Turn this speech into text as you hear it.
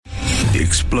the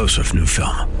explosive new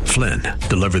film, Flynn,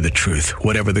 Deliver the Truth,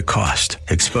 Whatever the Cost,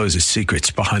 exposes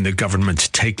secrets behind the government's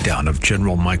takedown of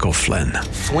General Michael Flynn.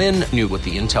 Flynn knew what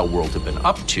the intel world had been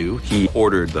up to. He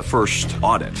ordered the first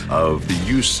audit of the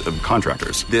use of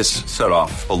contractors. This set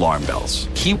off alarm bells.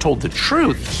 He told the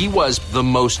truth. He was the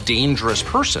most dangerous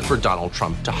person for Donald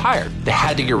Trump to hire. They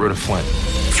had to get rid of Flynn.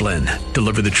 Flynn,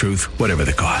 Deliver the Truth, Whatever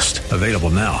the Cost. Available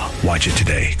now. Watch it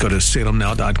today. Go to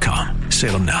salemnow.com.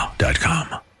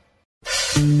 salemnow.com.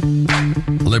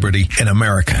 Liberty in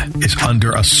America is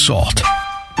under assault.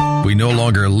 We no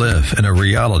longer live in a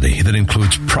reality that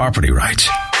includes property rights.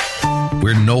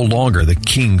 We're no longer the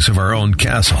kings of our own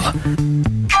castle.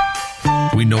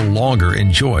 We no longer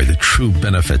enjoy the true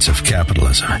benefits of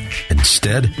capitalism.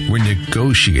 Instead, we're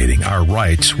negotiating our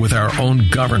rights with our own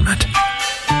government.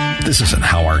 This isn't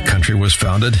how our country was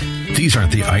founded. These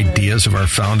aren't the ideas of our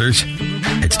founders.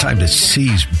 It's time to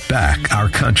seize back our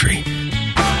country.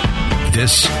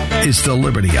 This is the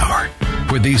Liberty Hour,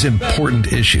 where these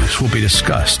important issues will be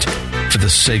discussed for the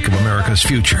sake of America's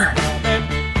future.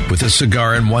 With a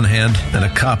cigar in one hand and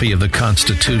a copy of the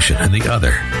Constitution in the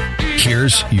other,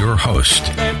 here's your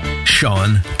host,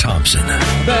 Sean Thompson.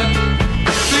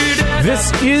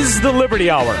 This is the Liberty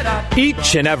Hour,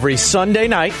 each and every Sunday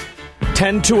night,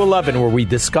 10 to 11, where we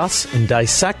discuss and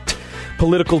dissect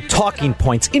political talking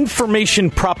points, information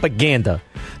propaganda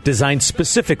designed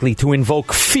specifically to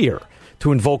invoke fear,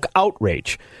 to invoke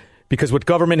outrage. Because what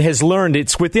government has learned,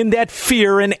 it's within that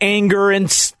fear and anger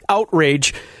and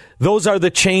outrage, those are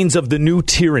the chains of the new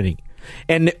tyranny.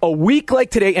 And a week like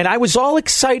today, and I was all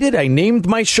excited. I named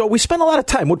my show. We spent a lot of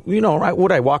time.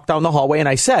 I walked down the hallway and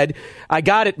I said, I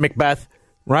got it, Macbeth,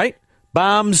 right?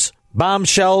 Bombs,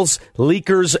 bombshells,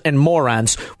 leakers, and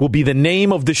morons will be the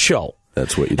name of the show.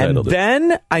 That's what you titled it.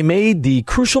 And then I made the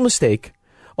crucial mistake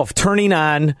of turning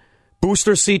on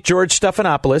Booster Seat George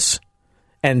Stephanopoulos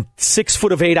and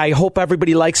 6'8". I hope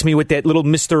everybody likes me with that little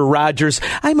Mr. Rogers.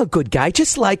 I'm a good guy,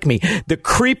 just like me. The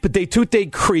creep, de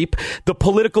toute creep, the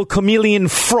political chameleon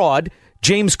fraud,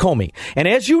 James Comey. And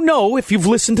as you know, if you've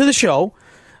listened to the show,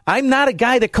 I'm not a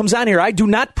guy that comes on here. I do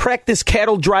not practice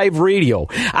cattle drive radio.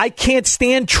 I can't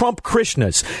stand Trump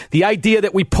Krishnas. The idea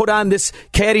that we put on this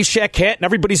Caddyshack hat and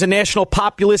everybody's a national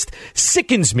populist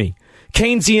sickens me.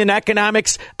 Keynesian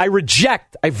economics, I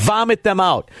reject. I vomit them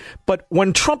out. But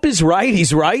when Trump is right,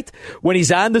 he's right. When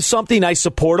he's on to something, I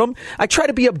support him. I try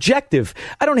to be objective.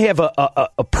 I don't have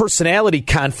a personality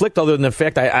conflict other than the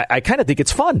fact I kind of think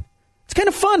it's fun. It's kind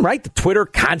of fun, right? The Twitter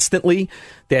constantly,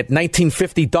 that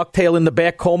 1950 ducktail in the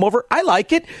back comb over. I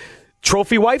like it.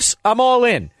 Trophy wives, I'm all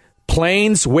in.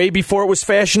 Planes, way before it was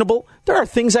fashionable. There are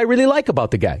things I really like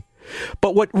about the guy.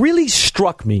 But what really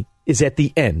struck me is at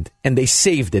the end, and they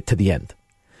saved it to the end.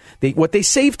 What they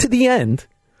saved to the end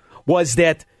was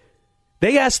that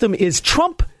they asked him, is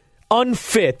Trump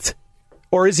unfit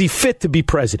or is he fit to be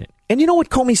president? And you know what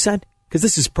Comey said? Because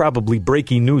this is probably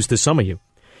breaking news to some of you.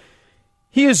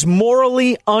 He is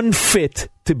morally unfit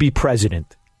to be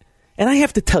president. And I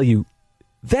have to tell you,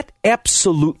 that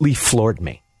absolutely floored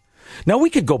me. Now, we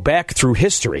could go back through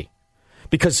history,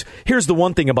 because here's the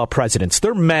one thing about presidents.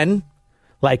 They're men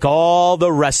like all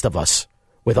the rest of us,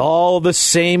 with all the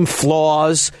same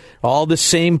flaws, all the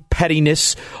same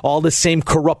pettiness, all the same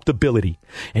corruptibility.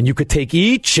 And you could take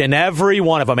each and every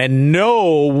one of them, and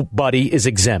nobody is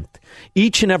exempt.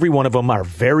 Each and every one of them are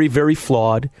very, very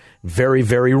flawed, very,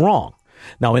 very wrong.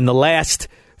 Now, in the last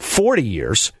 40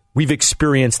 years, we've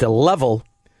experienced a level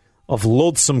of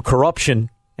loathsome corruption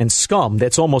and scum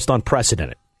that's almost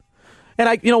unprecedented.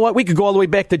 And you know what? We could go all the way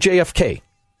back to JFK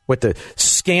with the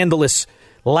scandalous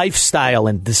lifestyle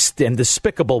and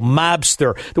despicable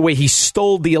mobster, the way he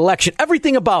stole the election,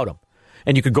 everything about him.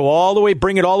 And you could go all the way,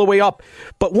 bring it all the way up.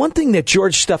 But one thing that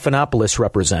George Stephanopoulos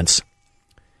represents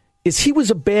is he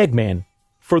was a bagman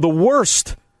for the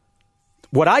worst,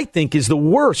 what I think is the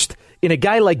worst in a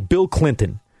guy like Bill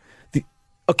Clinton,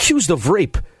 accused of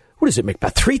rape. What is it,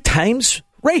 Macbeth? 3 times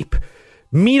rape.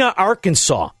 Mena,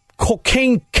 Arkansas,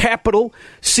 cocaine capital,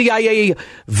 CIA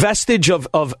vestige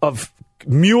of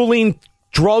muling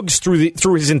drugs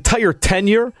through his entire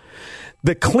tenure.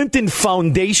 The Clinton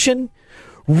Foundation,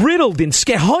 riddled in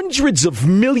hundreds of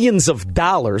millions of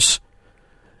dollars,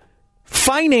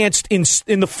 financed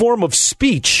in the form of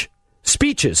speeches.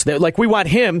 That, like, we want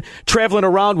him traveling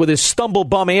around with his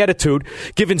stumble-bum attitude,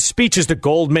 giving speeches to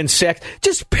Goldman Sachs,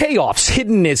 just payoffs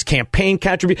hidden in his campaign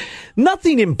contribution.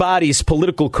 Nothing embodies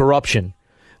political corruption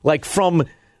like from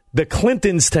the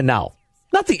Clintons to now.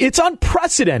 Nothing. It's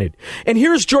unprecedented. And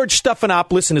here's George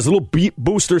Stephanopoulos in his little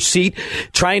booster seat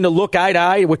trying to look eye to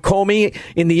eye with Comey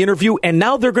in the interview. And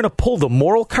now they're going to pull the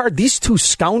moral card. These two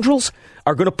scoundrels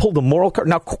are going to pull the moral card.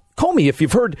 Now, Comey, if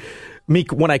you've heard me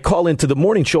when I call into the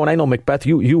morning show, and I know, Macbeth,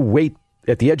 you wait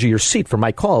at the edge of your seat for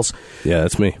my calls. Yeah,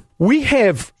 that's me. We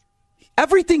have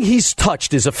everything he's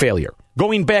touched is a failure.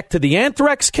 Going back to the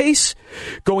anthrax case,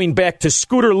 going back to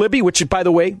Scooter Libby, which, by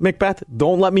the way, Macbeth,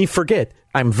 don't let me forget,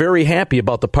 I'm very happy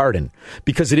about the pardon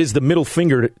because it is the middle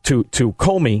finger to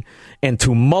Comey and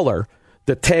to Mueller,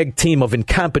 the tag team of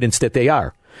incompetence that they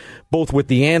are. Both with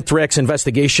the anthrax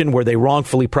investigation where they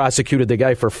wrongfully prosecuted the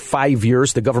guy for 5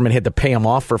 years. The government had to pay him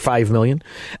off for $5 million.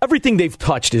 Everything they've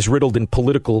touched is riddled in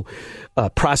political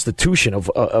prostitution,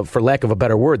 for lack of a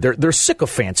better word. They're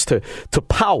sycophants to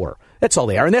power. That's all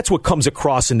they are. And that's what comes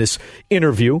across in this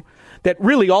interview. That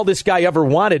really all this guy ever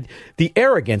wanted, the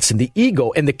arrogance and the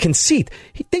ego and the conceit.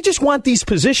 They just want these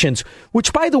positions,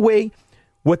 which, by the way,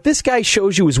 what this guy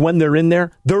shows you is when they're in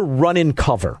there, they're running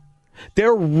cover.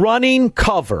 They're running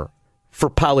cover for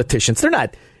politicians. They're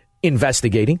not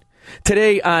investigating.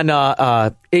 Today on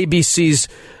ABC's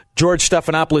George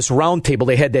Stephanopoulos roundtable,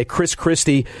 they had that Chris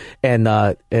Christie and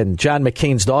John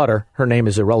McCain's daughter. Her name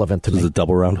is irrelevant to me. Is it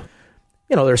double round?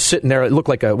 You know, they're sitting there. It looked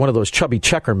like one of those chubby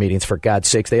checker meetings, for God's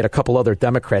sakes. They had a couple other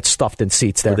Democrats stuffed in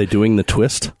seats there. Are they doing the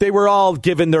twist? They were all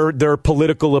given their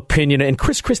political opinion. And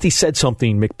Chris Christie said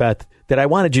something, Macbeth, that I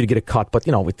wanted you to get a cut. But,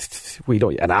 we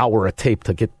don't an hour of tape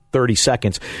to get 30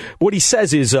 seconds. What he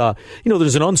says is,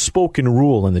 there's an unspoken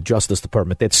rule in the Justice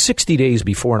Department that 60 days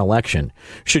before an election,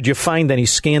 should you find any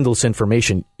scandalous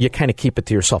information, you kind of keep it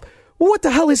to yourself. Well, what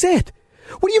the hell is that?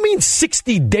 What do you mean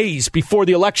 60 days before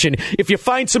the election? If you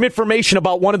find some information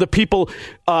about one of the people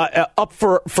up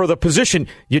for the position,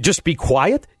 you just be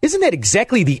quiet? Isn't that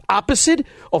exactly the opposite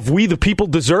of we the people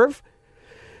deserve?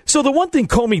 So the one thing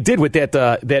Comey did with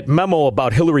that memo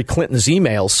about Hillary Clinton's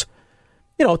emails,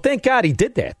 thank God he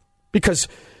did that, because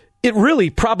it really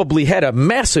probably had a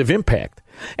massive impact.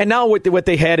 And now what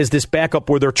they had is this backup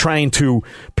where they're trying to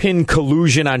pin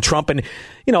collusion on Trump. And,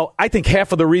 I think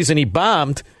half of the reason he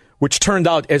bombed, which turned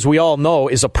out, as we all know,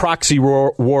 is a proxy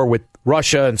war with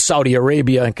Russia and Saudi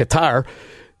Arabia and Qatar,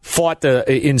 fought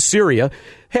in Syria.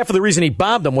 Half of the reason he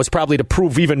bombed them was probably to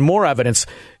prove even more evidence.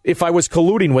 If I was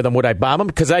colluding with him, would I bomb him?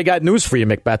 Because I got news for you,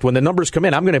 Macbeth. When the numbers come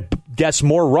in, I'm going to guess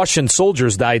more Russian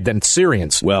soldiers died than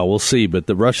Syrians. Well, we'll see. But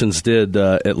the Russians did,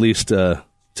 at least to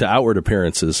outward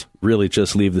appearances, really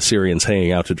just leave the Syrians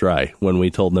hanging out to dry. When we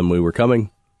told them we were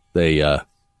coming, they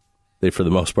for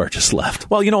the most part, just left.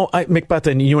 Well, Macbeth,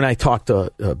 and you and I talked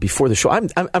before the show.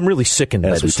 I'm really sickened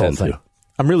by this whole thing.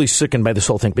 I'm really sickened by this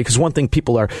whole thing because one thing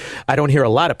I don't hear a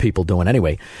lot of people doing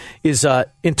anyway, is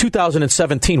in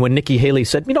 2017 when Nikki Haley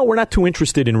said, we're not too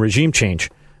interested in regime change.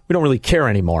 We don't really care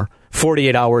anymore.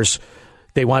 48 hours,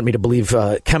 they want me to believe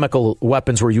chemical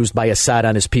weapons were used by Assad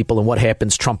on his people, and what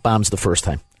happens? Trump bombs the first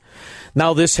time.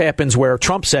 Now this happens where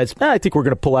Trump says, I think we're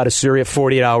going to pull out of Syria.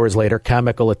 48 hours later,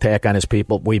 chemical attack on his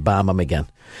people. We bomb him again.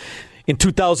 In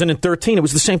 2013, it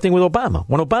was the same thing with Obama.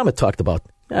 When Obama talked about,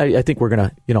 I think we're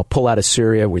going to, pull out of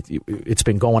Syria. It's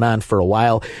been going on for a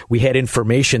while. We had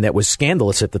information that was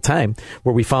scandalous at the time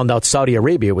where we found out Saudi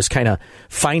Arabia was kind of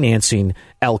financing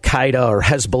Al-Qaeda or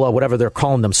Hezbollah, whatever they're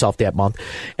calling themselves that month.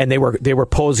 And they were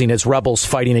posing as rebels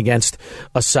fighting against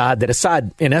Assad, that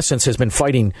Assad, in essence, has been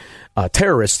fighting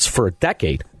terrorists for a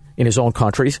decade in his own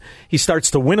countries. He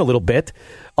starts to win a little bit.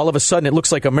 All of a sudden, it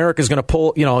looks like America's going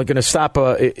to stop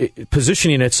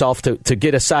positioning itself to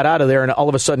get Assad out of there. And all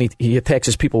of a sudden, he attacks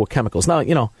his people with chemicals.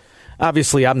 Now,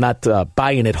 obviously, I'm not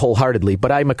buying it wholeheartedly,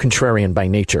 but I'm a contrarian by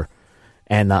nature.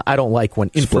 And I don't like when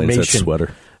information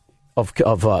of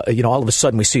all of a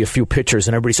sudden we see a few pictures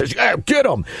and everybody says, yeah, get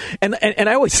them. And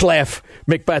I always laugh,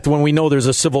 Macbeth, when we know there's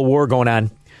a civil war going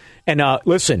on. And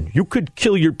listen, you could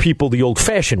kill your people the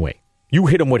old-fashioned way. You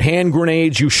hit them with hand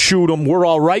grenades, you shoot them, we're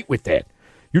all right with that.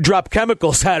 You drop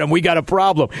chemicals at them, we got a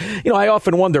problem. I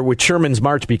often wonder, would Sherman's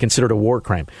March be considered a war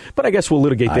crime? But I guess we'll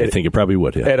litigate that. I think it probably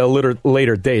would, yeah. At a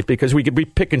later date, because we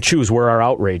could pick and choose where our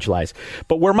outrage lies.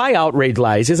 But where my outrage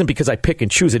lies isn't because I pick and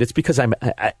choose it. It's because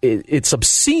it's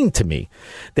obscene to me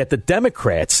that the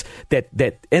Democrats,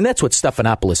 and that's what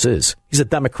Stephanopoulos is. He's a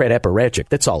Democrat apparatchik.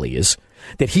 That's all he is.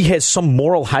 That he has some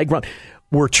moral high ground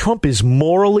where Trump is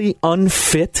morally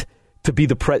unfit to be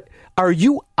the president. Are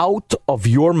you out of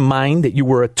your mind that you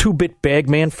were a two-bit bag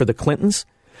man for the Clintons?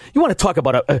 You want to talk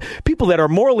about people that are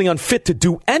morally unfit to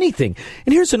do anything.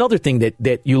 And here's another thing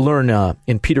that you learn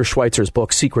in Peter Schweitzer's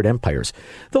book, Secret Empires.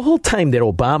 The whole time that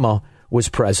Obama was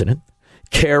president,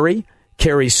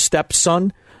 Kerry's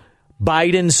stepson,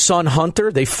 Biden's son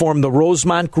Hunter. They formed the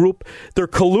Rosemont Group. They're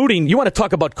colluding. You want to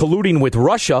talk about colluding with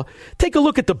Russia? Take a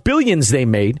look at the billions they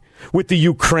made with the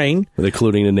Ukraine. Are they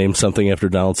colluding to name something after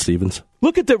Donald Stevens?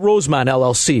 Look at the Rosemont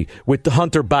LLC with the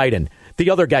Hunter Biden,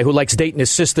 the other guy who likes dating his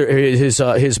sister,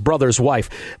 his brother's wife.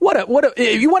 What a!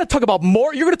 You want to talk about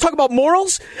more? You're going to talk about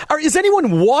morals? Is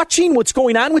anyone watching what's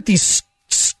going on with these?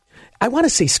 I want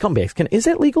to say scumbags. Is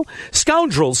that legal?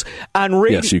 Scoundrels on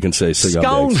radio. Yes, you can say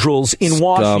scoundrels in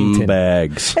Washington.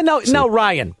 Scumbags. And now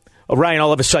Ryan,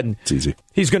 all of a sudden, it's easy.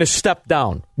 He's going to step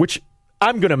down, which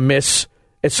I'm going to miss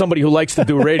as somebody who likes to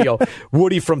do radio.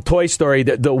 Woody from Toy Story,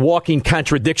 the walking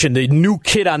contradiction, the new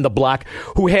kid on the block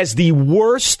who has the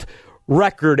worst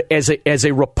record as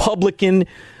a Republican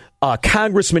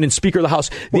congressman and Speaker of the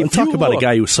House. Well, talk about a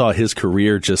guy who saw his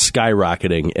career just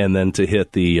skyrocketing, and then to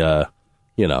hit the,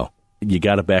 you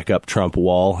got to back up Trump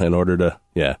wall in order to,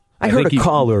 I heard a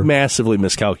caller massively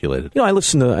miscalculated. I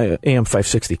listen to AM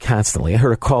 560 constantly. I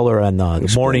heard a caller on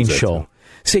the morning show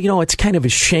say, it's kind of a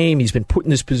shame he's been put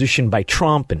in this position by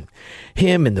Trump and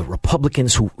him and the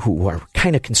Republicans who are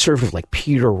kind of conservative, like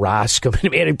Peter Roskam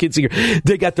and Adam Kinzinger.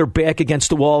 They got their back against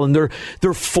the wall and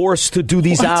they're forced to do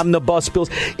these omnibus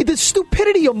bills. The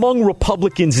stupidity among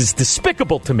Republicans is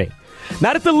despicable to me.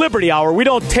 Not at the Liberty Hour. We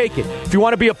don't take it. If you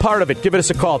want to be a part of it, give us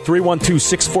a call,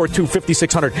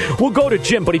 312-642-5600. We'll go to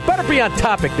Jim, but he better be on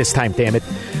topic this time, damn it.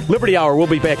 Liberty Hour, we'll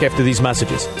be back after these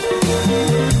messages.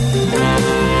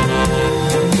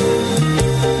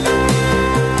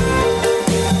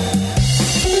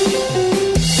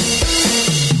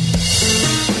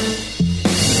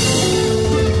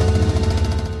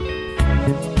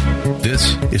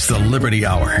 This is the Liberty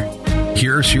Hour.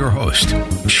 Here's your host,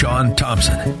 Sean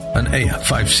Thompson, on AM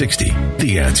 560,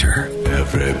 The Answer.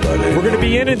 We're going to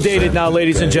be inundated now,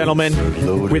 ladies and gentlemen,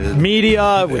 with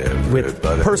media, with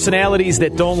personalities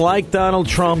that don't like Donald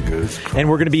Trump, and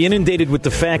we're going to be inundated with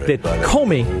the fact that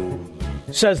Comey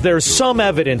says there's some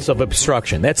evidence of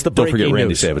obstruction. That's the breaking news. Don't forget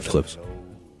Randy Savage clips.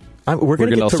 We're going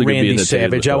to get to Randy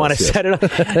Savage. I want to set it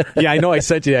up. Yeah, I know I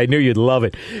sent you. I knew you'd love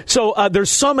it. So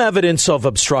there's some evidence of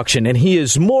obstruction, and he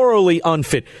is morally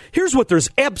unfit. Here's what there's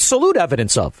absolute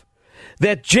evidence of.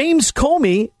 That James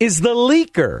Comey is the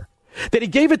leaker. That he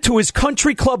gave it to his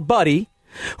country club buddy,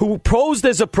 who posed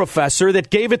as a professor, that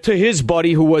gave it to his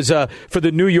buddy, who was for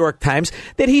the New York Times,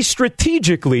 that he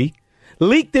strategically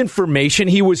leaked information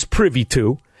he was privy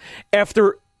to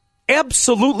after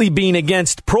absolutely being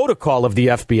against protocol of the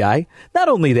FBI. Not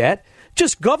only that,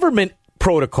 just government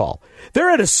protocol. They're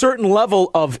at a certain level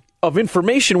of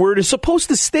information where it is supposed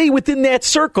to stay within that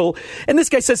circle. And this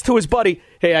guy says to his buddy,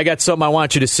 hey, I got something I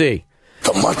want you to see.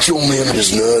 The Macho Man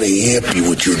is not happy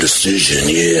with your decision,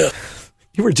 yeah.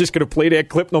 You were just going to play that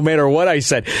clip no matter what I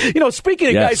said. Speaking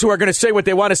of guys who are going to say what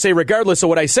they want to say regardless of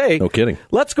what I say. No kidding.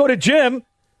 Let's go to Jim,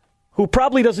 who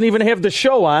probably doesn't even have the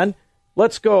show on.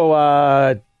 Let's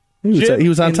go, He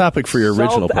was on topic for your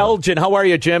original South Elgin. How are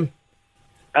you, Jim?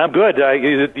 I'm good.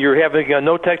 You're having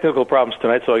no technical problems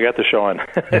tonight, so I got the show on.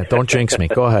 Yeah, don't jinx me.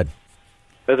 Go ahead.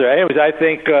 That's right. Anyways, I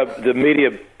think the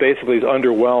media basically is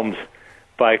underwhelmed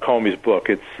by Comey's book.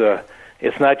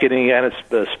 It's not getting any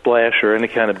splash or any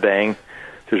kind of bang.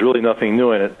 There's really nothing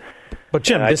new in it. But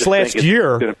Jim, this last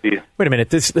year, wait a minute.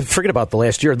 Forget about the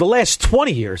last year. The last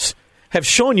 20 years have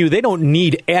shown you they don't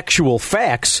need actual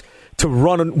facts to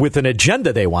run with an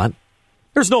agenda they want.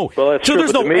 There's no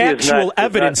actual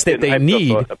evidence that they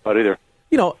need. About either.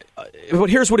 But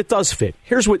here's what it does fit.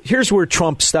 Here's where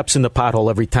Trump steps in the pothole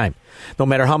every time. No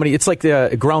matter how many, it's like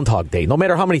the Groundhog Day. No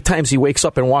matter how many times he wakes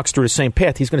up and walks through the same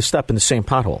path, he's going to step in the same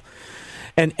pothole.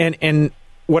 And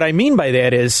what I mean by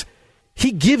that is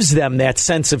he gives them that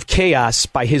sense of chaos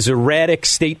by his erratic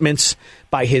statements,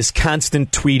 by his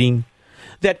constant tweeting,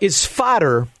 that is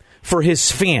fodder for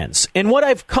his fans. And what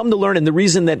I've come to learn, and the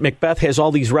reason that Macbeth has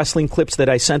all these wrestling clips that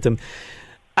I sent him,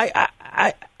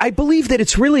 I believe that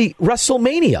it's really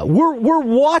WrestleMania. We're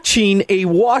watching a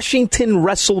Washington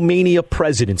WrestleMania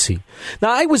presidency.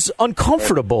 Now, I was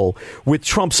uncomfortable with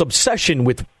Trump's obsession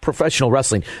with professional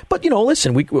wrestling. But,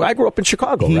 listen, I grew up in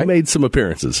Chicago, He right? made some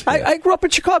appearances. Yeah. I grew up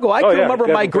in Chicago. I can remember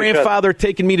my grandfather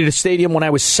taking me to the stadium when I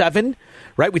was 7.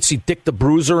 Right, we'd see Dick the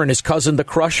Bruiser and his cousin the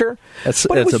Crusher. That's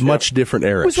a much different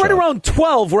era. It was right around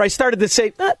 12 where I started to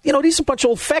say, these are a bunch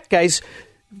of old fat guys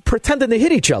pretending to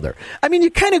hit each other. I mean,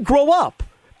 you kind of grow up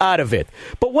out of it.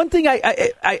 But one thing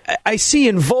I see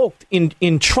invoked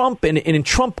in Trump and in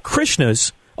Trump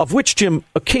Krishnas, of which, Jim,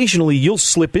 occasionally you'll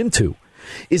slip into,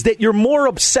 is that you're more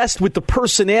obsessed with the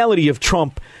personality of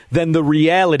Trump than the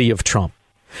reality of Trump.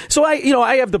 So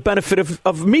I have the benefit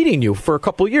of meeting you for a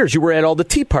couple of years. You were at all the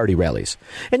Tea Party rallies,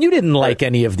 and you didn't like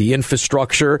any of the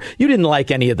infrastructure. You didn't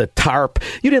like any of the TARP.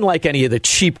 You didn't like any of the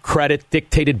cheap credit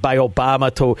dictated by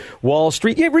Obama to Wall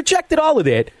Street. You rejected all of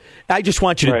that. I just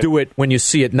want you to do it when you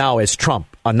see it now as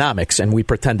Trumponomics, and we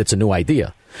pretend it's a new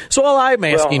idea. So all I'm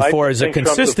asking for is a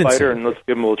consistency. Trump's a fighter, and let's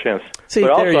give him a little chance. See,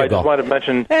 but also, there you I go. just wanted to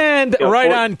mention, and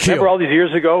on cue. Remember all these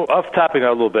years ago, off topic now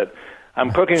a little bit.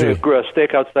 I'm cooking a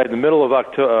steak outside in the middle of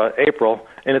April,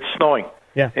 and it's snowing.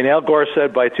 Yeah. And Al Gore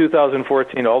said by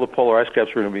 2014, all the polar ice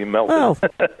caps were going to be melted. Well,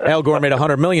 Al Gore made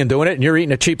 $100 million doing it, and you're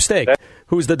eating a cheap steak.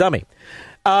 Who's the dummy?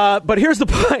 But here's the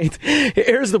point.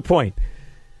 Here's the point.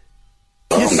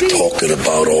 I'm talking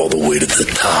about all the way to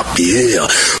the top, yeah.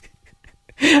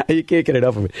 You can't get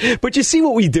enough of it. But you see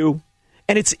what we do,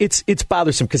 and it's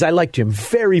bothersome because I like Jim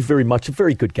very, very much. A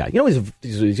very good guy.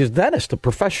 He's a dentist, a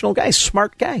professional guy,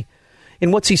 smart guy.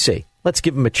 And what's he say? Let's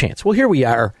give him a chance. Well, here we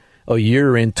are, a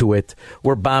year into it.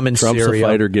 We're bombing Trump's Syria. Trump's a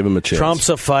fighter, give him a chance. Trump's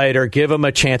a fighter, give him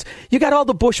a chance. You got all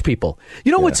the Bush people.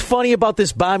 You know what's funny about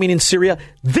this bombing in Syria?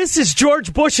 This is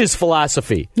George Bush's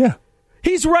philosophy. Yeah.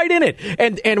 He's right in it.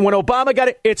 And when Obama got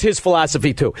it, it's his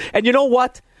philosophy, too. And you know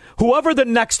what? Whoever the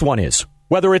next one is,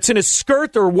 whether it's in a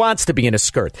skirt or wants to be in a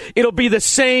skirt, it'll be the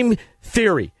same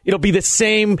theory. It'll be the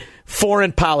same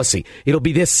foreign policy. It'll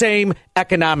be the same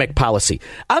economic policy.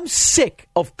 I'm sick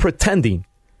of pretending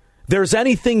there's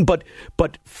anything but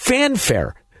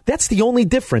fanfare. That's the only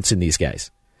difference in these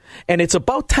guys. And it's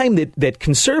about time that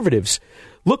conservatives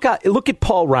look at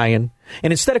Paul Ryan,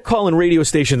 and instead of calling radio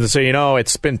stations and say,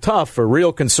 it's been tough for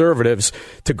real conservatives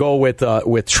to go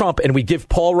with Trump, and we give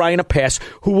Paul Ryan a pass,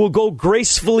 who will go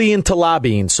gracefully into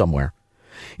lobbying somewhere.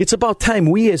 It's about time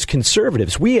we as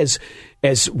conservatives, we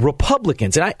as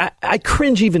Republicans, and I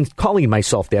cringe even calling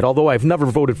myself that, although I've never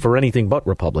voted for anything but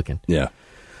Republican. Yeah.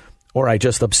 Or I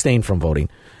just abstain from voting.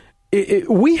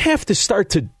 We have to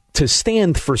start to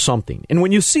stand for something. And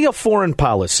when you see a foreign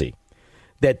policy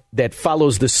that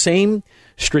follows the same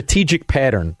strategic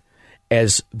pattern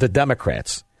as the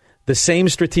Democrats, the same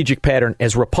strategic pattern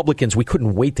as Republicans, we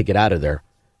couldn't wait to get out of there.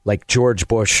 Like George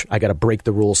Bush, I got to break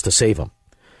the rules to save him.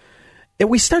 And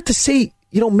we start to say,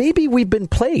 maybe we've been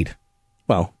played.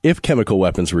 Well, if chemical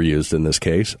weapons were used in this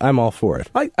case, I'm all for it.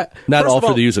 Not all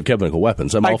for the use of chemical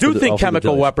weapons. I do think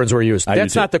chemical weapons were used.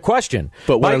 That's not the question.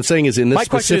 But what I'm saying is, in this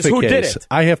specific case,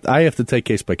 I have to take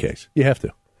case by case. You have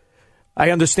to.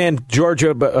 I understand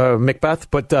Georgia Macbeth,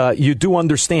 but you do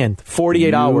understand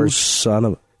 48 hours. Son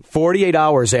of 48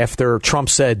 hours after Trump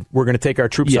said we're going to take our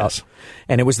troops out.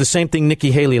 And it was the same thing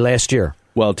Nikki Haley last year.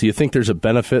 Well, do you think there's a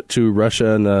benefit to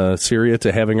Russia and Syria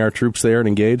to having our troops there and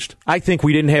engaged? I think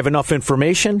we didn't have enough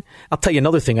information. I'll tell you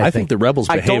another thing. I think the rebels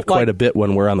behave quite a bit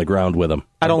when we're on the ground with them.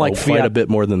 I don't like fiat. Quite a bit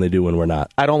more than they do when we're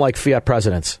not. I don't like fiat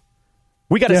presidents.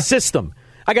 We got a system.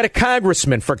 I got a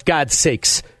congressman, for God's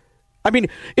sakes. I mean,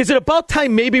 is it about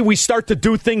time maybe we start to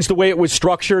do things the way it was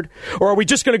structured? Or are we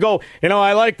just going to go,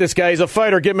 I like this guy, he's a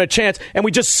fighter, give him a chance, and we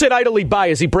just sit idly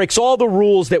by as he breaks all the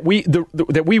rules that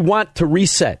we want to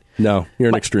reset? No, you're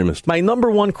an extremist. My number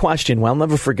one question, I'll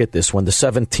never forget this, when the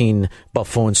 17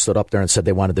 buffoons stood up there and said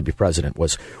they wanted to be president,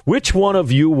 was, which one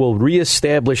of you will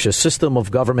reestablish a system of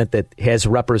government that has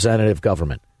representative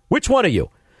government? Which one of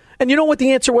you? And you know what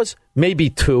the answer was?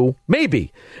 Maybe two.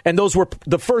 Maybe. And those were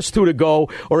the first two to go.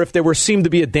 Or if there seemed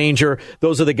to be a danger,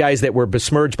 those are the guys that were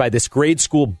besmirched by this grade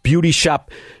school beauty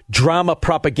shop drama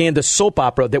propaganda soap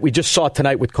opera that we just saw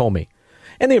tonight with Comey.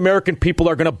 And the American people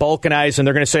are going to balkanize and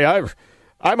they're going to say,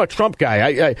 I'm a Trump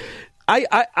guy.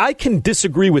 I can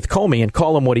disagree with Comey and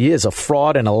call him what he is, a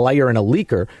fraud and a liar and a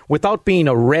leaker, without being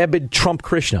a rabid Trump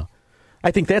Krishna.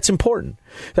 I think that's important.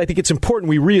 I think it's important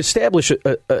we reestablish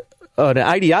an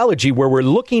ideology where we're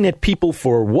looking at people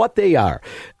for what they are.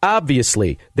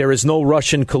 Obviously, there is no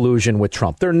Russian collusion with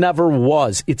Trump. There never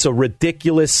was. It's a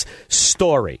ridiculous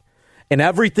story. And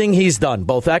everything he's done,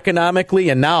 both economically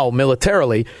and now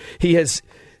militarily, he has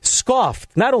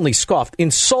scoffed, not only scoffed,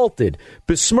 insulted,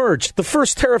 besmirched. The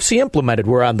first tariffs he implemented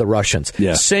were on the Russians.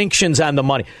 Yeah. Sanctions on the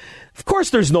money. Of course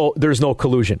there's no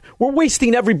collusion. We're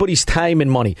wasting everybody's time and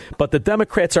money. But the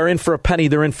Democrats are in for a penny,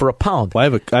 they're in for a pound.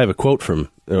 Well, I have a quote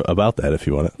about that if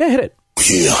you want it. Yeah, hit it.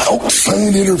 Yeah,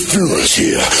 outside interference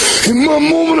here. In my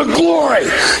moment of glory.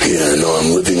 Yeah, no,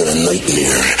 I'm living in a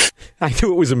nightmare. I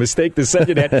knew it was a mistake to send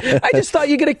you that. I just thought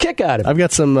you'd get a kick out of it. I've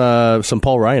got some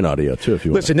Paul Ryan audio, too, if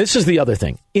you want. Listen, this is the other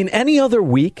thing. In any other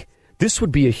week, this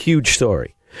would be a huge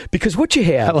story. Because what you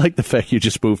have... I like the fact you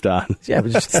just moved on. Yeah,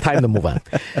 it's time to move on.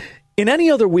 In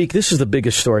any other week, this is the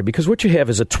biggest story. Because what you have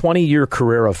is a 20-year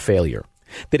career of failure.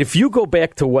 that if you go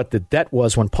back to what the debt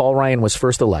was when Paul Ryan was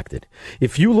first elected,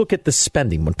 if you look at the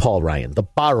spending when Paul Ryan, the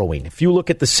borrowing, if you look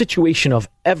at the situation of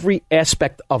every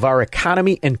aspect of our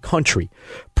economy and country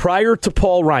prior to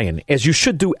Paul Ryan, as you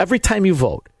should do every time you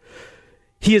vote,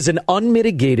 he is an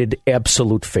unmitigated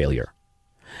absolute failure.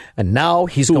 And now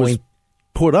he's going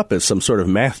put up as some sort of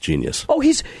math genius. Oh,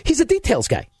 he's a details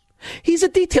guy. He's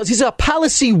a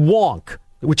policy wonk,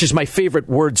 which is my favorite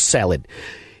word salad.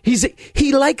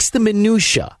 He likes the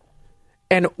minutia.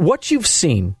 And what you've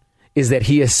seen is that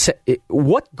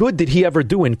what good did he ever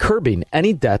do in curbing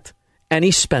any debt,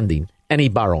 any spending, any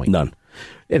borrowing? None.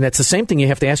 And that's the same thing you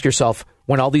have to ask yourself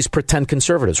when all these pretend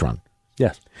conservatives run.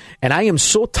 Yes. And I am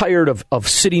so tired of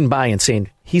sitting by and saying,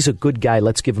 he's a good guy,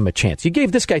 let's give him a chance. You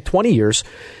gave this guy 20 years.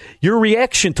 Your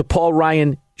reaction to Paul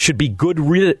Ryan should be good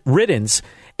riddance,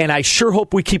 and I sure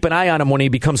hope we keep an eye on him when he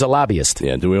becomes a lobbyist.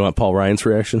 Yeah, do we want Paul Ryan's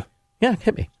reaction? Yeah,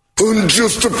 hit me.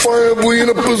 Unjustifiably in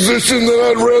a position that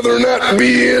I'd rather not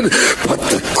be in, but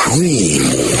the cream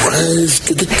will rise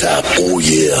to the top. Oh,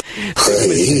 yeah. I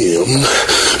am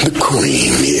the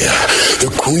cream, yeah.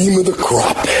 The cream of the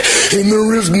crop. And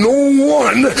there is no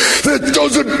one that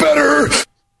does it better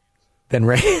than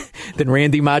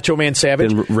Randy Macho Man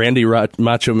Savage. Than Randy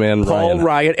Macho Man Paul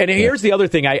Ryan. And here's the other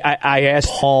thing I asked.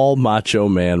 Paul Macho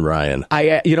Man Ryan.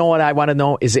 You know what I want to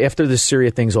know is after this Syria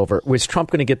thing's over, was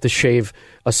Trump going to get to shave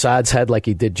Assad's head like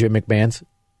he did Jim McMahon's?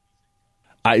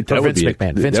 That would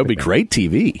be great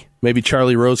TV. Maybe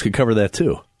Charlie Rose could cover that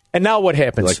too. And now what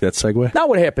happens? You like that segue? Now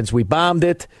what happens? We bombed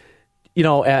it.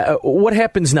 What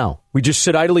happens now? We just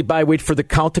sit idly by, wait for the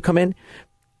count to come in?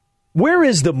 Where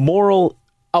is the moral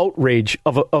outrage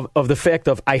of the fact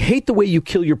of, I hate the way you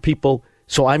kill your people,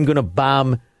 so I'm going to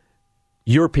bomb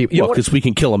your people? Well, because we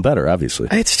can kill them better, obviously.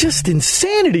 It's just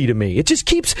insanity to me. It just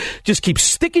keeps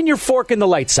sticking your fork in the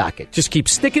light socket. Just keep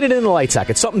sticking it in the light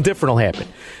socket. Something different will happen.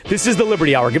 This is the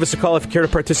Liberty Hour. Give us a call if you care to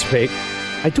participate.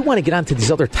 I do want to get on to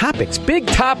these other topics. Big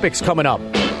topics coming up.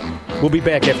 We'll be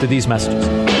back after these messages.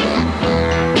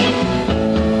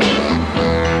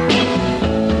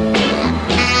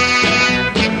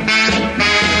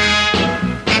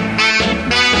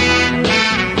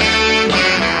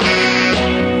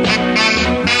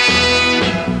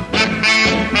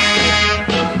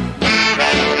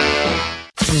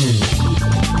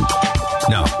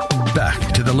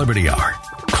 Liberty Hour.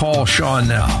 Call Sean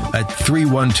now at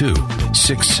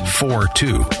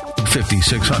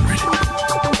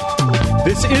 312-642-5600.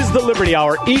 This is the Liberty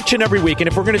Hour each and every week, and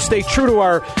if we're going to stay true to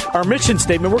our mission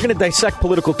statement, we're going to dissect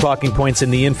political talking points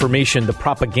and the information, the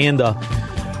propaganda,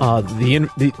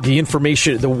 the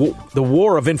information, the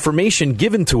war of information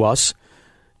given to us.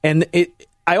 And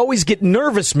I always get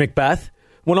nervous, Macbeth,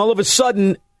 when all of a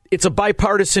sudden it's a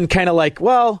bipartisan kind of like,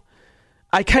 well,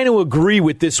 I kind of agree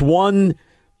with this one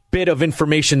bit of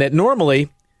information that normally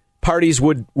parties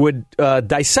would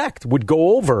dissect, would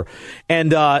go over.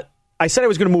 And I said I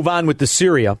was going to move on with the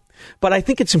Syria, but I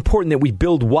think it's important that we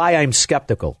build why I'm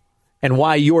skeptical and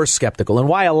why you're skeptical and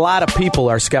why a lot of people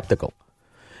are skeptical.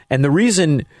 And the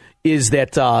reason is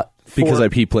that because I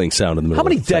keep playing sound in the middle. How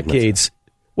many decades?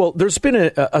 Well, there's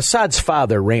been Assad's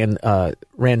father ran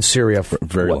Syria for a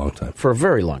very long time. For a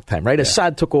very long time, right? Yeah.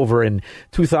 Assad took over in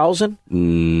 2000? It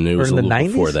was in a the little 90s?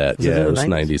 before that. It was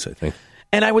 90s, I think.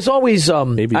 And I was always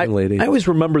maybe even late 80s. I always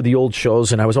remember the old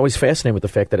shows, and I was always fascinated with the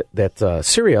fact that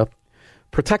Syria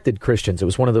protected Christians. It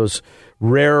was one of those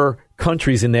rare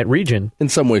countries in that region. In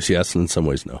some ways, yes, and in some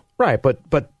ways, no. Right, but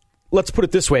let's put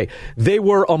it this way: they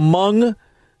were among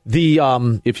the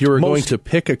if you were going to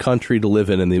pick a country to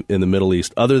live in the Middle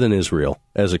East other than Israel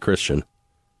as a Christian,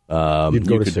 you'd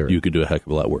go to Syria. You could do a heck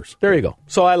of a lot worse. There you go.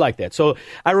 So I like that. So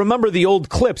I remember the old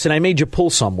clips, and I made you pull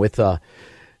some with the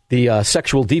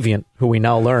sexual deviant, who we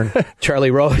now learn, Charlie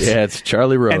Rose. Yeah, it's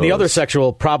Charlie Rose. And the other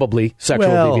probably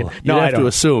sexual deviant. No, I have to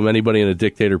assume anybody in a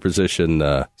dictator position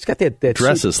he's got that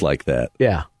dresses suit. Like that.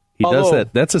 Yeah. He does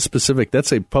that.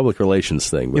 That's a public relations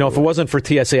thing. If it wasn't for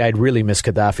TSA, I'd really miss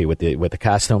Gaddafi with the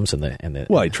costumes and the.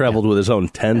 Well, he traveled with his own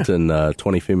tent and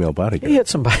 20 female bodyguards. He had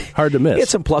some hard to miss. He had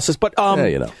some pluses, but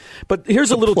yeah, But here's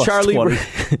a little Charlie.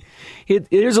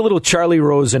 Here's a little Charlie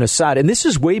Rose and Assad, and this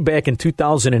is way back in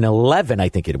 2011, I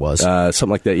think it was. Something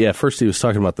like that. Yeah. First, he was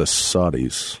talking about the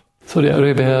Saudis. Saudi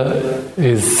Arabia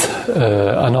is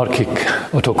anarchic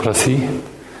autocracy,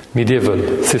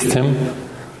 medieval system.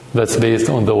 That's based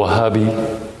on the Wahhabi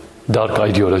dark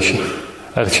ideology.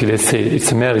 Actually, let's say it's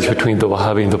a marriage between the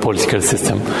Wahhabi and the political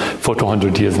system for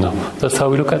 200 years now. That's how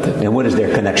we look at it. And what is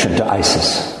their connection to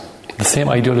ISIS? The same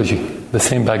ideology, the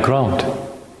same background.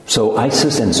 So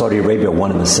ISIS and Saudi Arabia are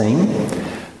one and the same?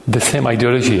 The same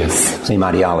ideology, yes. Same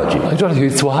ideology.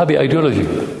 It's Wahhabi ideology.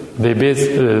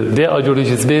 Their ideology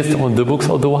is based on the books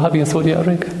of the Wahhabi in Saudi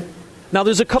Arabia. Now,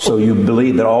 there's a couple. So you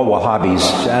believe that all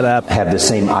Wahhabis have the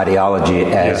same ideology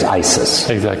as ISIS?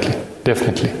 Exactly,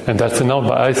 definitely. And that's known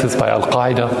by ISIS, by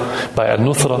Al-Qaeda, by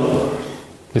Al-Nusra.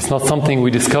 It's not something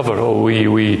we discover or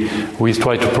we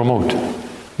try to promote.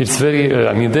 It's very,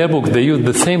 their books, they use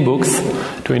the same books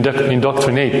to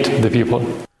indoctrinate the people.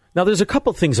 Now, there's a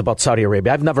couple things about Saudi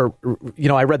Arabia. I've never,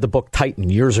 I read the book Titan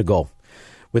years ago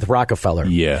with Rockefeller.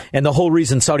 Yeah. And the whole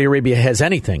reason Saudi Arabia has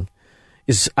anything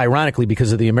is ironically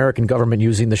because of the American government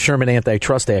using the Sherman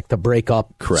Antitrust Act to break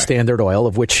up Standard Oil,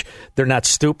 of which they're not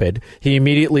stupid. He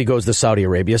immediately goes to Saudi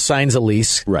Arabia, signs a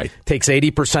lease, takes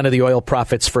 80% of the oil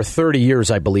profits for 30 years,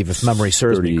 I believe, if memory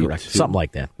serves me correct. Something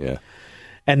like that. Yeah.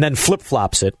 And then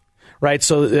flip-flops it. Right,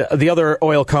 so the other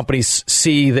oil companies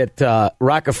see that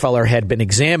Rockefeller had been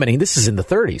examining, this is in the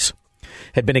 30s,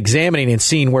 had been examining and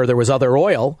seeing where there was other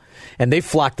oil, and they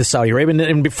flocked to Saudi Arabia.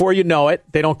 And before you know it,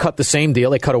 they don't cut the same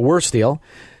deal, they cut a worse deal.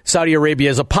 Saudi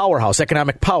Arabia is a powerhouse,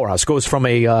 economic powerhouse, goes from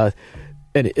a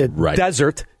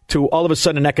desert to all of a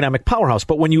sudden an economic powerhouse.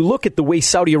 But when you look at the way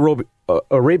Saudi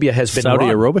Arabia has been Saudi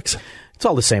run, aerobics? It's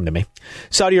all the same to me.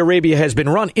 Saudi Arabia has been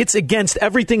run. It's against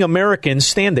everything Americans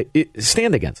stand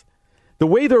against. The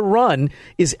way they're run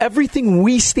is everything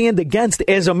we stand against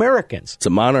as Americans. It's a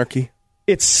monarchy.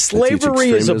 It's slavery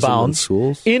is abound.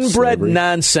 Inbred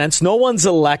nonsense. No one's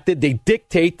elected. They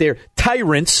dictate. They're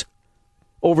tyrants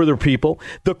over their people.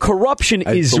 The corruption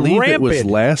is rampant. I believe it was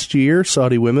last year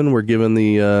Saudi women were given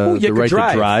the right to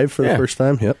drive for the first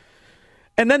time. Yep.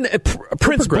 And then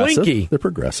Prince Blinky,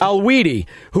 Al-Widi,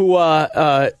 who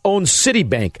owns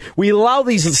Citibank. We allow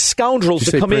these scoundrels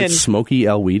to come Prince in. Smokey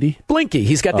Al-Widi? Blinky.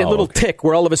 He's got that little tick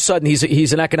where all of a sudden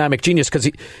he's an economic genius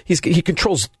because he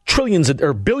controls trillions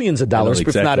or billions of dollars,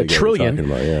 if not a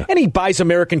trillion. And he buys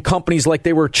American companies like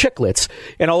they were chiclets.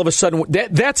 And all of a sudden,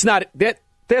 that's not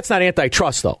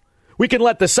antitrust, though. We can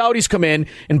let the Saudis come in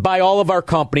and buy all of our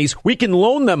companies. We can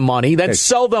loan them money, then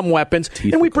sell them weapons,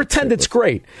 and we pretend it's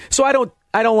great. So I don't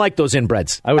like those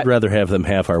inbreds. I would rather have them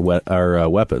have our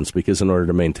weapons because in order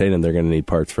to maintain them, they're going to need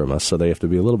parts from us, so they have to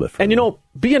be a little bit friendly. And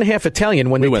being half Italian,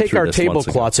 when they take our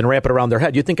tablecloths and wrap it around their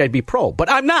head, you'd think I'd be pro, but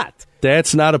I'm not.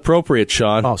 That's not appropriate,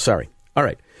 Sean. Oh, sorry. All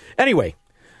right. Anyway,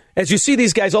 as you see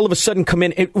these guys all of a sudden come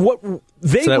in,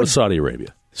 that was Saudi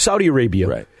Arabia. Saudi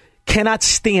Arabia cannot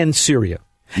stand Syria.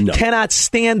 No. Cannot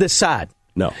stand Assad.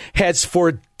 No. Has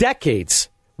for decades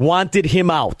wanted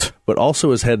him out. But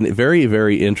also has had a very,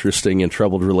 very interesting and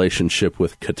troubled relationship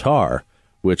with Qatar,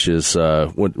 which is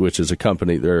a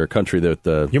company or a country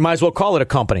that you might as well call it a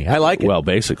company. I like it. Well,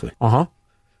 basically.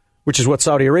 Which is what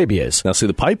Saudi Arabia is. Now, see,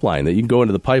 the pipeline, that you can go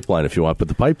into the pipeline if you want, but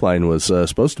the pipeline was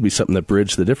supposed to be something that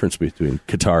bridged the difference between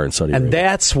Qatar and Saudi Arabia. And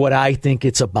that's what I think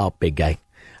it's about, big guy.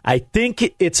 I think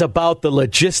it's about the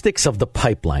logistics of the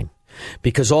pipeline.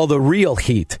 Because all the real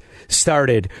heat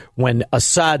started when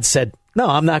Assad said, no,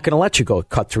 I'm not going to let you go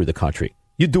cut through the country.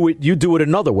 You do it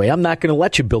another way. I'm not going to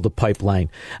let you build a pipeline.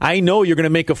 I know you're going to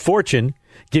make a fortune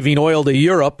giving oil to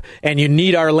Europe, and you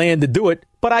need our land to do it,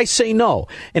 but I say no.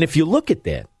 And if you look at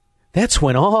that, that's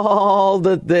when all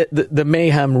the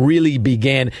mayhem really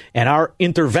began, and our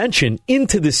intervention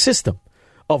into the system,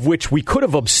 of which we could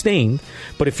have abstained.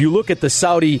 But if you look at the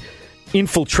Saudi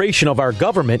infiltration of our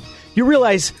government, you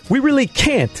realize we really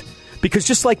can't, because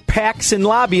just like PACs and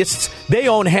lobbyists, they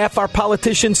own half our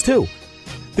politicians too.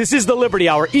 This is the Liberty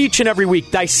Hour, each and every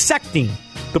week, dissecting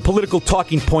the political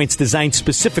talking points designed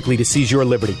specifically to seize your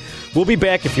liberty. We'll be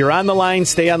back. If you're on the line,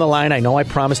 stay on the line. I know I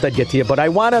promised I'd get to you, but I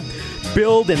want to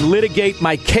build and litigate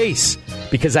my case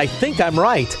because I think I'm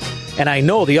right, and I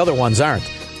know the other ones aren't.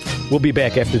 We'll be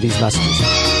back after these messages.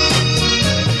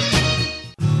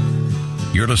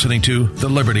 You're listening to The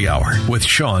Liberty Hour with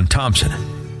Sean Thompson.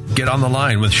 Get on the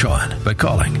line with Sean by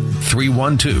calling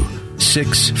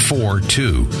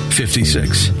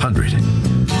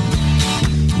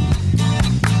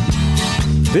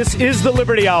 312-642-5600. This is The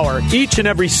Liberty Hour, each and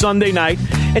every Sunday night.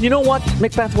 And you know what,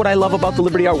 Macbeth, what I love about The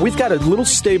Liberty Hour? We've got a little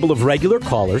stable of regular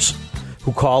callers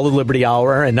who call The Liberty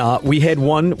Hour. And we had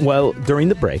one, during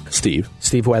the break. Steve,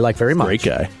 who I like very much. Great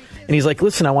guy. And he's like,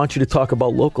 listen, I want you to talk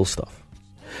about local stuff.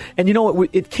 And you know what?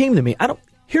 It came to me.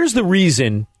 Here's the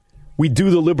reason we do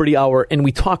the Liberty Hour and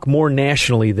we talk more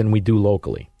nationally than we do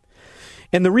locally.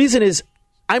 And the reason is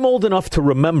I'm old enough to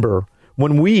remember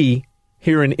when we,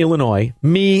 here in Illinois,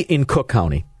 me in Cook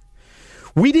County,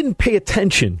 we didn't pay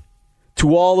attention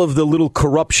to all of the little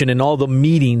corruption and all the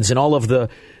meetings and all of the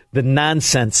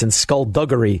nonsense and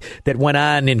skullduggery that went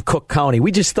on in Cook County.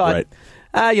 We just thought,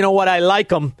 you know what? I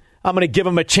like him. I'm going to give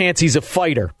him a chance. He's a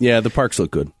fighter. Yeah, the parks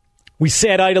look good. We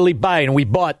sat idly by and we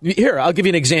bought. Here, I'll give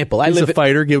you an example. He's a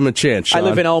fighter. Give him a chance, Sean. I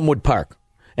live in Elmwood Park.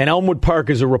 And Elmwood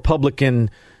Park is a Republican,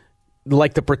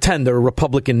 like to pretend they're a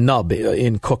Republican nub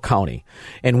in Cook County.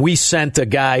 And we sent a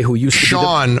guy who used to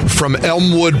Sean from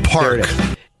Elmwood Park.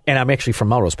 And I'm actually from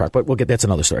Melrose Park, but that's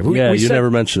another story. You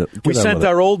never mentioned it. We sent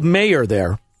our old mayor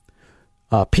there,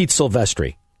 Pete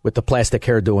Silvestri, with the plastic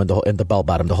hairdo and the bell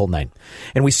bottom, the whole nine.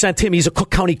 And we sent him. He's a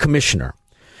Cook County commissioner.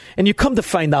 And you come to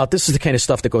find out, this is the kind of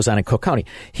stuff that goes on in Cook County.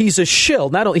 He's a shill.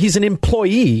 Not only he's an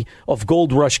employee of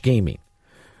Gold Rush Gaming.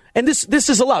 And this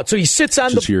is allowed. So he sits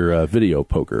on your video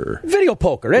poker. Video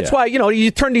poker. That's why,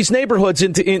 you turn these neighborhoods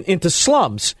into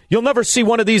slums. You'll never see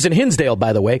one of these in Hinsdale,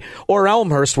 by the way, or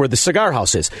Elmhurst, where the cigar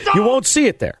house is. You won't see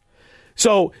it there.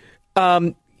 So,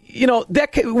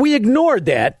 we ignored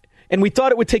that, and we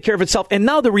thought it would take care of itself. And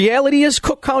now the reality is,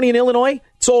 Cook County in Illinois,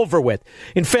 it's over with.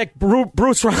 In fact,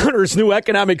 Bruce Rauner's new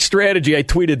economic strategy, I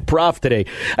tweeted Prof today.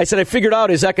 I said I figured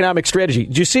out his economic strategy.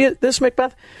 Did you see it, this,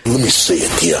 Macbeth? Let me say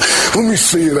it here. Let me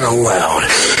say it out loud.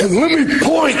 And let me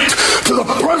point to the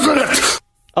president.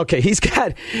 Okay, he's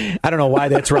got, I don't know why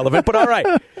that's relevant, but all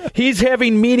right. He's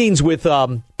having meetings with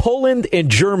Poland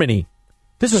and Germany.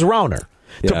 This is Rauner.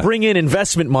 To bring in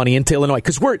investment money into Illinois,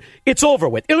 because it's over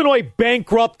with. Illinois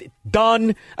bankrupt,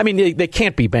 done. I mean, they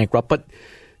can't be bankrupt, but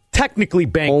technically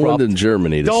bankrupt. Poland and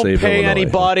Germany to don't save pay Illinois.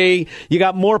 Anybody. You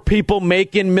got more people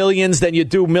making millions than you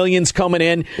do millions coming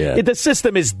in. Yeah. The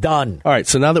system is done. All right,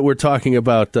 so now that we're talking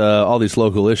about all these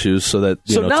local issues, to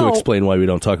explain why we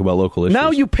don't talk about local issues. Now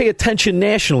you pay attention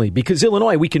nationally, because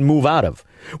Illinois we can move out of.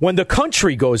 When the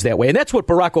country goes that way, and that's what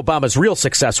Barack Obama's real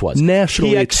success was.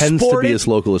 Nationally, it tends to be as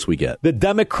local as we get. The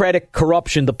Democratic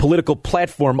corruption, the political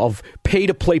platform of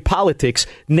pay-to-play politics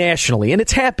nationally, and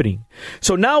it's happening.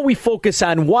 So now we focus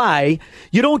on why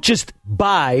you don't just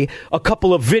buy a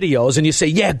couple of videos and you say,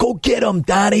 yeah, go get them,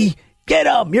 Donnie. Get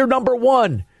them. You're number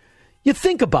one. You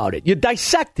think about it. You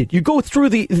dissect it. You go through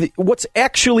the what's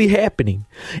actually happening.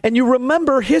 And you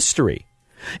remember history.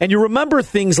 And you remember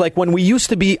things like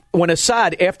when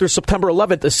Assad, after September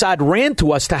 11th, Assad ran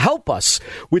to us to help us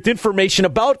with information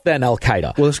about then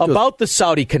Al-Qaeda, about the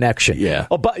Saudi connection. Yeah.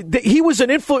 He was an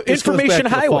information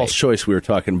highway. The false choice we were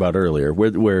talking about earlier,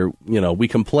 where we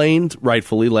complained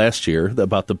rightfully last year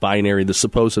about the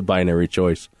supposed binary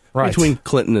choice between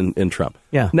Clinton and Trump.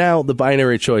 Yeah. Now the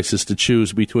binary choice is to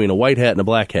choose between a white hat and a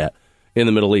black hat in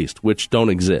the Middle East, which don't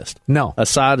exist. No.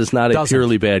 Assad is not a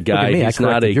purely bad guy. He's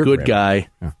not a good guy.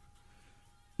 Yeah.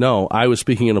 No, I was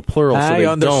speaking in a plural, so they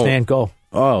understand. Go.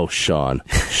 Oh, Sean.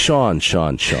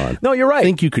 No, you're right. I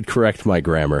think you could correct my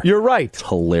grammar. You're right. It's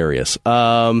hilarious.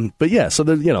 But yeah, so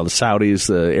the Saudis,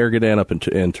 the Erdogan up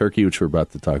in Turkey, which we're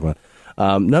about to talk about,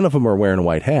 none of them are wearing a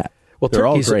white hat. Well, they're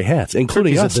all gray hats,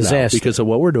 including us now, disaster. because of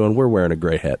what we're doing. We're wearing a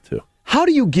gray hat too. How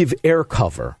do you give air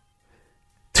cover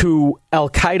to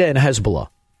Al-Qaeda and Hezbollah?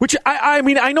 Which, I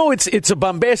mean, I know it's a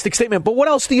bombastic statement, but what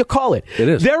else do you call it? It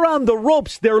is. They're on the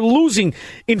ropes. They're losing.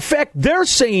 In fact, they're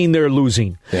saying they're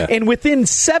losing. Yeah. And within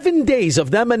 7 days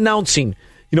of them announcing,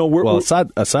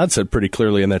 Assad said pretty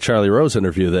clearly in that Charlie Rose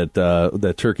interview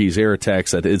that Turkey's air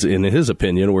attacks, that is, in his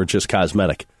opinion, were just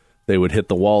cosmetic. They would hit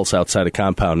the walls outside a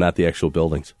compound, not the actual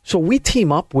buildings. So we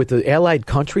team up with the allied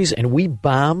countries and we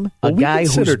bomb a guy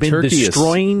who's been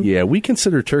destroying. We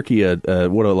consider Turkey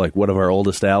one of our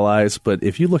oldest allies. But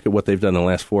if you look at what they've done in the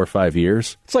last 4 or 5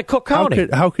 years, it's like Cook County.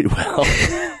 Cook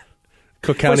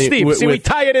County. Steve, we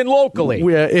tie it in locally.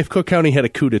 If Cook County had a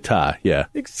coup d'état,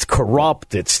 it's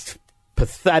corrupt. It's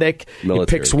pathetic. Military. It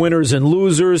picks winners and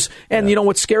losers. And you know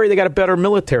what's scary? They got a better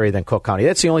military than Cook County.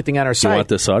 That's the only thing on our side. You want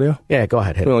this audio? Yeah, go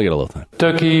ahead. We only get a little time.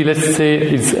 Turkey, let's say,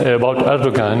 is about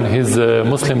Erdogan. He's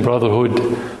Muslim Brotherhood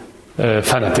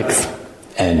fanatics.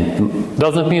 And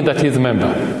doesn't mean that he's a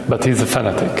member, but he's a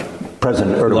fanatic.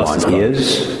 President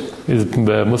Erdogan is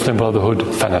the Muslim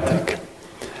Brotherhood fanatic.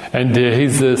 And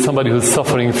he's somebody who's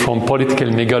suffering from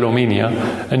political megalomania,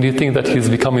 and you think that he's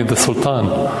becoming the Sultan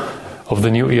of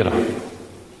the new era,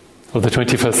 of the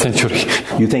 21st century.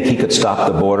 You think he could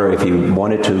stop the border if he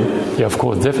wanted to? Yeah, of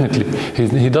course, definitely.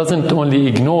 He doesn't only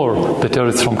ignore the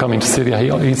terrorists from coming to Syria,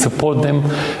 he supports them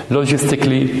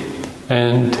logistically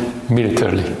and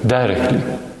militarily, directly.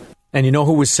 And you know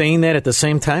who was saying that at the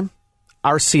same time?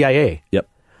 Our CIA. Yep.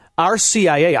 Our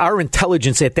CIA, our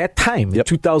intelligence at that time, in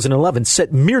 2011,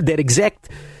 mirrored that exact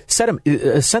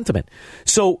sentiment.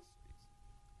 So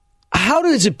how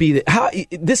does it be that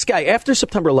this guy, after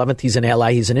September 11th, he's an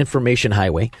ally, he's an information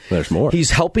highway. There's more.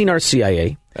 He's helping our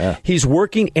CIA. Yeah. He's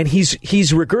working, and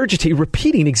he's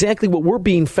repeating exactly what we're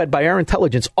being fed by our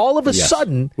intelligence. All of a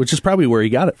sudden... Which is probably where he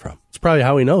got it from. It's probably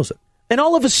how he knows it. And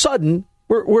all of a sudden,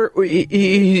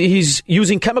 He's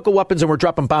using chemical weapons and we're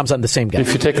dropping bombs on the same guy.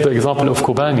 If you take the example of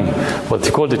Kobani, what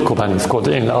they called it Kobani, it's called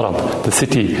Ain al-Arab, the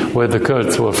city where the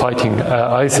Kurds were fighting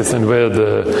ISIS and where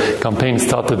the campaign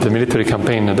started, the military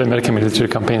campaign, the American military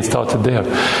campaign started there.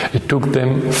 It took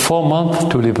them 4 months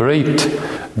to liberate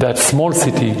that small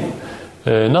city,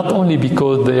 not only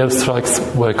because the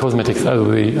airstrikes were cosmetics,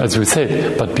 as we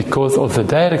said, but because of the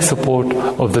direct support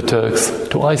of the Turks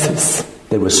to ISIS.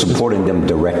 They were supporting them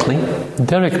directly?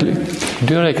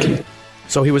 Directly.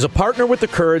 So he was a partner with the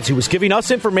Kurds. He was giving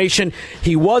us information.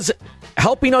 He was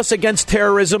helping us against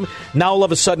terrorism. Now all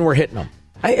of a sudden we're hitting them.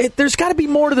 There's got to be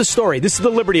more to the story. This is the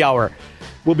Liberty Hour.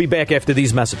 We'll be back after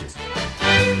these messages.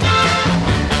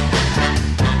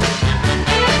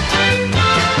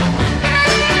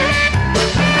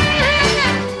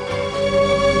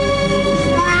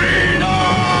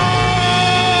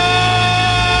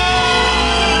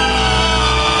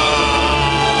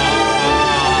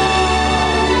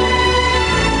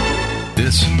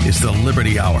 This is the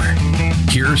Liberty Hour.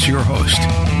 Here's your host,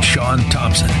 Sean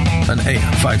Thompson, on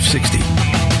AM 560. The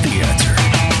Answer.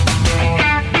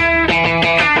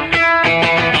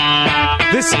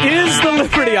 This is the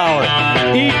Liberty Hour.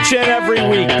 Each and every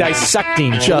week,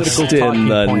 dissecting political talking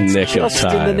points. Just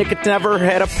in the nick of time. Never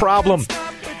had a problem.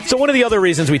 So one of the other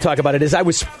reasons we talk about it is I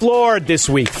was floored this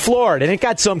week. Floored. And it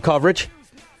got some coverage.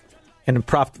 And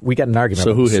Prof, we got an argument so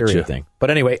about the Syria Syria thing.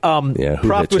 But anyway,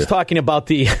 Prof was talking about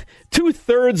the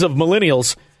 2/3 of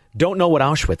millennials don't know what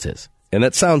Auschwitz is. And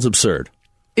that sounds absurd.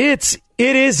 It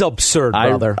is absurd,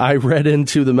 brother. I read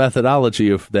into the methodology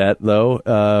of that,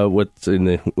 though, what's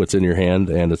in your hand,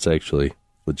 and it's actually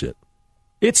legit.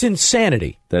 It's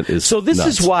insanity. That is so. This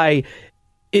nuts. is why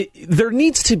there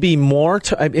needs to be more.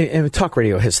 Talk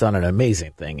radio has done an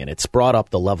amazing thing, and it's brought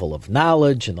up the level of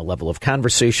knowledge and the level of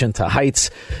conversation to heights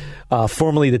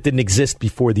formerly that didn't exist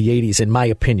before the 80s, in my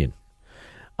opinion.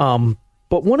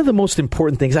 But one of the most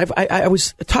important things, I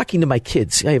was talking to my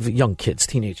kids. I have young kids,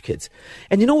 teenage kids.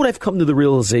 And you know what I've come to the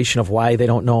realization of why they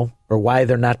don't know, or why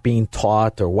they're not being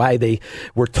taught, or why they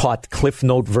were taught Cliff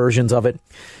Note versions of it?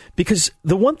 Because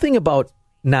the one thing about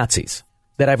Nazis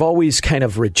that I've always kind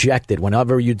of rejected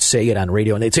whenever you'd say it on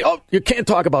radio, and they'd say, oh, you can't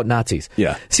talk about Nazis.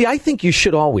 Yeah. See, I think you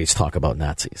should always talk about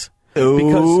Nazis.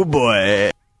 Oh,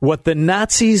 boy. What the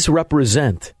Nazis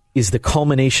represent is the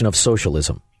culmination of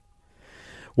socialism.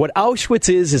 What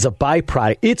Auschwitz is a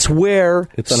byproduct. It's where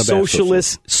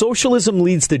socialism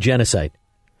leads to genocide.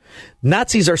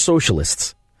 Nazis are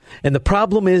socialists. And the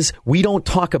problem is we don't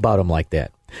talk about them like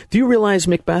that. Do you realize,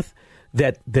 Macbeth,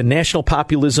 that the national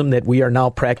populism that we are now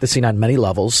practicing on many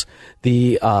levels,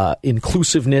 the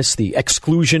inclusiveness, the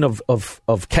exclusion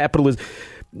of capitalism,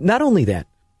 not only that,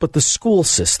 but the school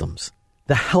systems,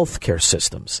 the healthcare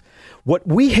systems, what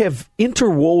we have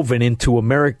interwoven into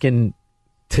American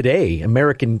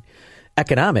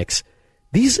economics,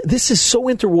 this is so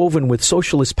interwoven with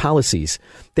socialist policies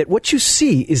that what you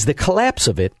see is the collapse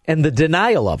of it and the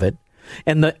denial of it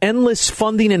and the endless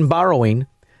funding and borrowing.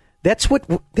 That's what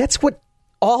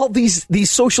all these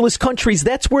socialist countries,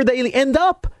 that's where they end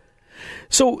up.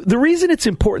 So the reason it's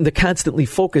important to constantly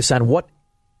focus on what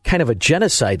kind of a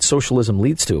genocide socialism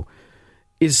leads to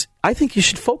is I think you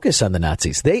should focus on the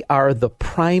Nazis. They are the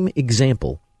prime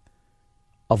example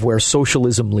of where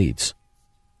socialism leads.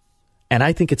 And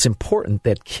I think it's important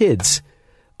that kids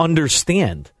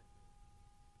understand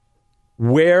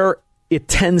where it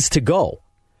tends to go.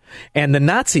 And the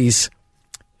Nazis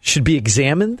should be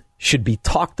examined, should be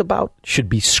talked about, should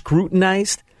be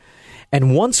scrutinized.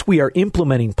 And once we are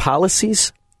implementing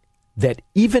policies that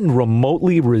even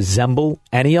remotely resemble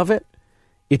any of it,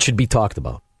 it should be talked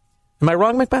about. Am I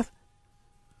wrong, Macbeth?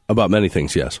 About many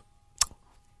things, yes.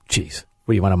 Jeez.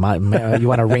 What, you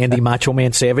want a Randy Macho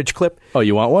Man Savage clip? Oh,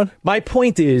 you want one? My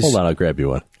point is... Hold on, I'll grab you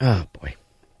one. Oh, boy.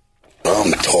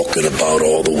 I'm talking about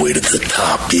all the way to the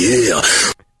top, yeah.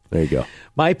 There you go.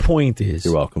 My point is...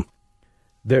 You're welcome.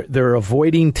 They're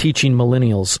avoiding teaching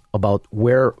millennials about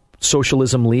where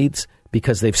socialism leads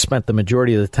because they've spent the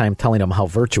majority of the time telling them how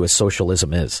virtuous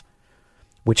socialism is,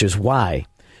 which is why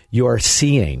you're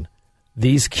seeing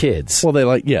these kids... Well, they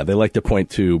like to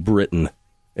point to Britain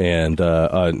and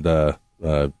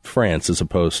France as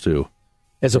opposed to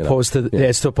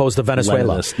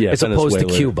Venezuela, as opposed to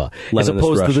Cuba, as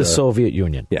opposed to the Soviet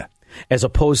Union, as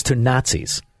opposed to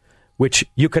Nazis, which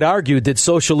you could argue did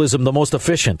socialism the most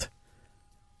efficient.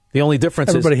 The only difference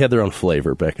everybody had their own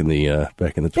flavor back in the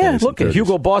 20s. Yeah, look at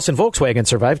Hugo Boss and Volkswagen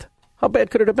survived. How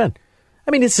bad could it have been?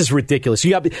 I mean, this is ridiculous.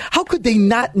 How could they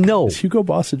not know? Is Hugo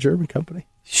Boss a German company?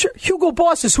 Sure, Hugo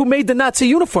Boss is who made the Nazi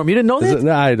uniform. You didn't know that?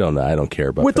 No, I don't know. I don't care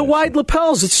about with fashion. the wide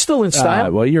lapels. It's still in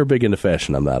style. Well, you're big into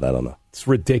fashion. I'm not. I don't know. It's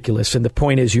ridiculous. And the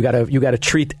point is, you gotta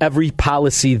treat every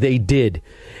policy they did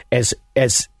as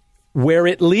where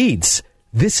it leads.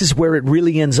 This is where it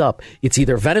really ends up. It's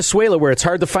either Venezuela, where it's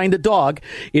hard to find a dog.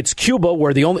 It's Cuba,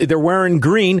 where they're wearing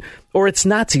green, or it's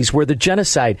Nazis, where the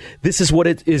genocide. This is what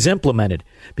it is implemented,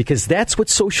 because that's what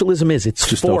socialism is. It's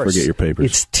just force. Don't forget your papers.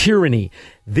 It's tyranny.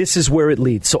 This is where it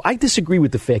leads. So I disagree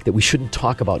with the fact that we shouldn't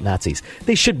talk about Nazis.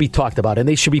 They should be talked about, and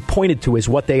they should be pointed to as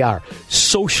what they are,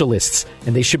 socialists,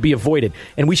 and they should be avoided.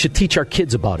 And we should teach our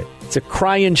kids about it. It's a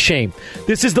crying shame.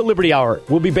 This is the Liberty Hour.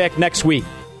 We'll be back next week.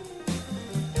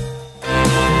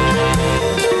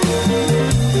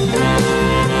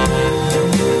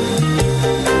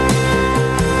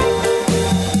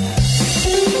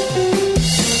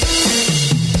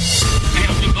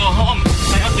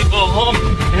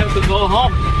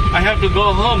 I have to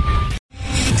go home.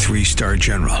 3-star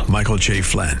General Michael J.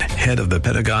 Flynn, head of the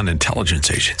Pentagon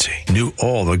Intelligence Agency, knew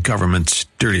all the government's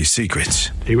dirty secrets.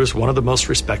 He was one of the most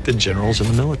respected generals in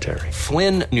the military.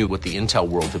 Flynn knew what the intel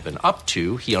world had been up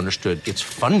to. He understood its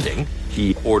funding.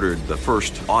 He ordered the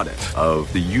first audit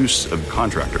of the use of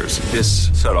contractors. This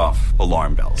set off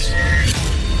alarm bells.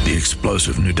 The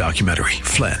explosive new documentary,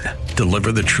 Flynn,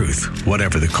 Deliver the Truth,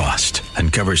 Whatever the Cost,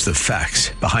 uncovers the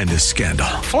facts behind this scandal.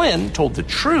 Flynn told the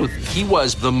truth. He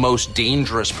was the most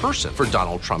dangerous person for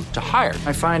Donald Trump to hire.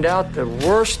 I find out the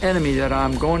worst enemy that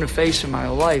I'm going to face in my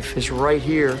life is right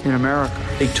here in America.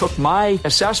 They took my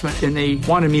assessment and they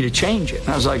wanted me to change it. And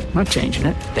I was like, I'm not changing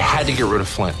it. They had to get rid of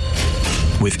Flynn.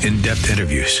 With in-depth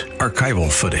interviews,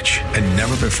 archival footage, and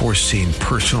never-before-seen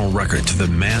personal records of the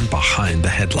man behind the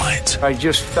headlines. I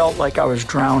just felt like I was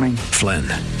drowning. Flynn,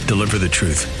 Deliver the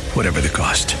Truth, Whatever the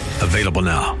Cost. Available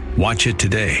now. Watch it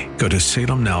today. Go to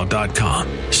salemnow.com.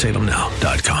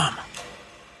 salemnow.com.